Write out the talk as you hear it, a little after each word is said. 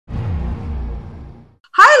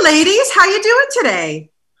Hi, ladies. How you doing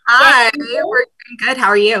today? Hi, we're doing good. How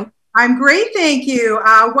are you? I'm great, thank you.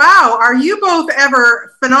 Wow, are you both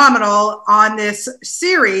ever phenomenal on this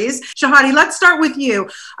series? Shahadi, let's start with you.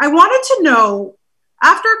 I wanted to know,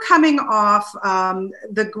 after coming off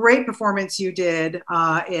the great performance you did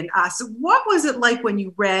in Us, what was it like when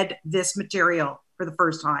you read this material for the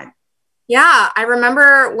first time? Yeah, I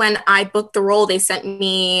remember when I booked the role, they sent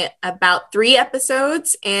me about 3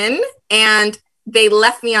 episodes in, and they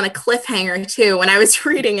left me on a cliffhanger too when I was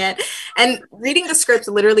reading it. And reading the script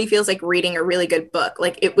literally feels like reading a really good book.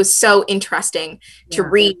 Like it was so interesting to Yeah.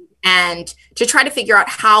 read and to try to figure out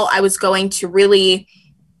how I was going to really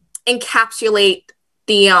encapsulate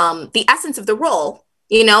the essence of the role.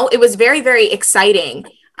 You know, it was very, very exciting.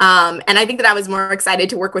 And I think that I was more excited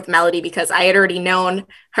to work with Melody because I had already known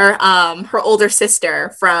her older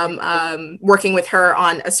sister from working with her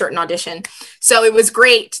on a certain audition. So it was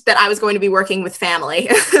great that I was going to be working with family.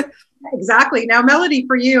 Exactly. Now, Melody,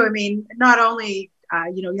 for you, I mean, not only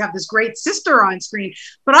you have this great sister on screen,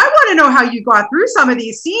 but I want to know how you got through some of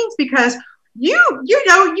these scenes because I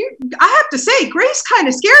have to say, Grace kind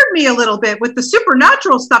of scared me a little bit with the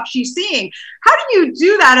supernatural stuff she's seeing. How do you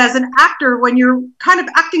do that as an actor when you're kind of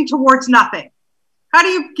acting towards nothing? How do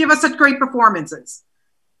you give us such great performances?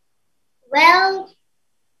 Well,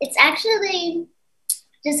 it's actually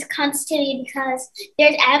just constituted because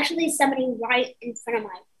there's actually somebody right in front of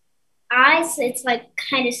my eyes. So it's like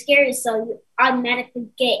kind of scary. So you automatically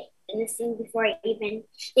get in the scene before they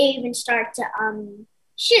even start to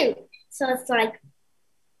shoot. So it's like,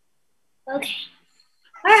 okay,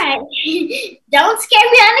 all right, don't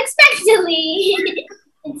scare me unexpectedly.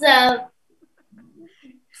 So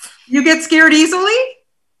You get scared easily?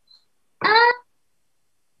 uh,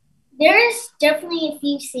 there's definitely a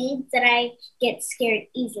few scenes that I get scared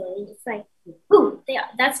easily. It's like, ooh,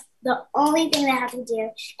 that's the only thing that I have to do,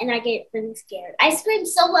 and I get really scared. I scream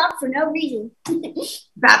so loud for no reason.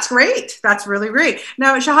 That's great. That's really great.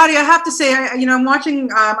 Now, Shahadi, I have to say, I'm watching.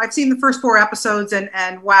 I've seen the first 4 episodes,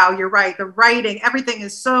 and wow, you're right. The writing, everything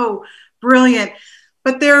is so brilliant.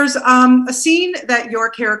 But there's a scene that your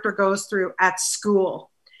character goes through at school.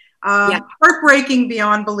 Yeah. Heartbreaking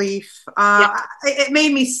beyond belief. Yeah. It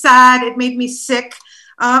made me sad. It made me sick.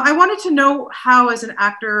 I wanted to know how, as an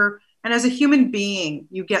actor and as a human being,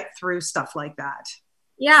 you get through stuff like that.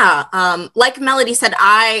 Yeah. Like Melody said,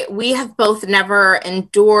 we have both never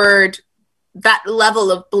endured that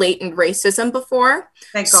level of blatant racism before.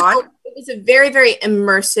 Thank So God. it was a very, very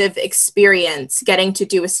immersive experience getting to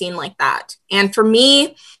do a scene like that. And for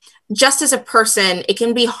me, just as a person, it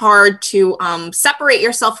can be hard to separate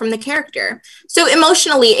yourself from the character. So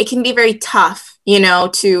emotionally, it can be very tough,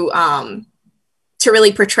 to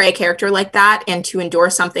really portray a character like that and to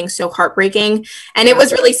endure something so heartbreaking. And it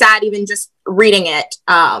was really sad, even just reading it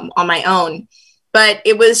on my own. But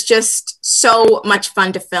it was just so much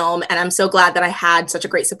fun to film. And I'm so glad that I had such a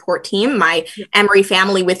great support team, my Emory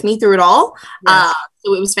family with me through it all. Yes.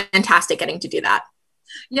 So it was fantastic getting to do that.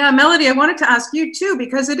 Yeah, Melody, I wanted to ask you too,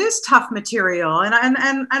 because it is tough material. And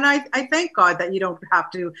I thank God that you don't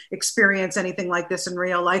have to experience anything like this in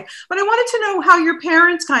real life. But I wanted to know how your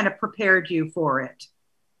parents kind of prepared you for it.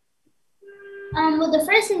 Well, the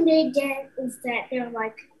first thing they did is that they were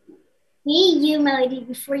like, "Need you, Melody,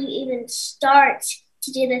 before you even start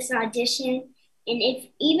to do this audition. And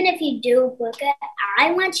even if you do book it,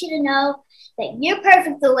 I want you to know that you're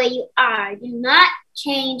perfect the way you are. Do not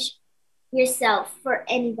change yourself for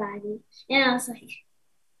anybody." And I was like,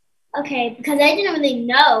 okay, because I didn't really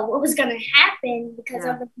know what was gonna happen because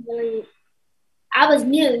I was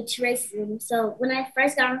new to racism. So when I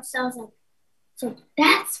first got on set, I was like, so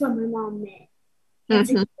that's what my mom meant.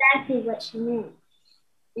 That's exactly what she meant.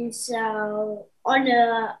 And so on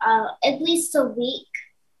at least a week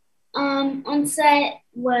on set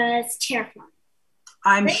was terrifying.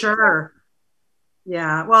 I'm sure.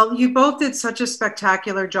 Yeah, well, you both did such a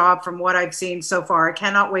spectacular job from what I've seen so far. I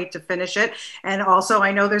cannot wait to finish it. And also,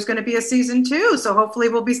 I know there's going to be a season 2, so hopefully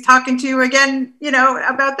we'll be talking to you again,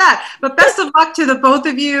 about that. But best of luck to the both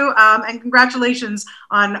of you, and congratulations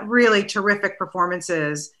on really terrific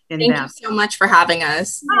performances in Thank you them. so much for having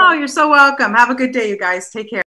us. Oh, you're so welcome. Have a good day, you guys. Take care.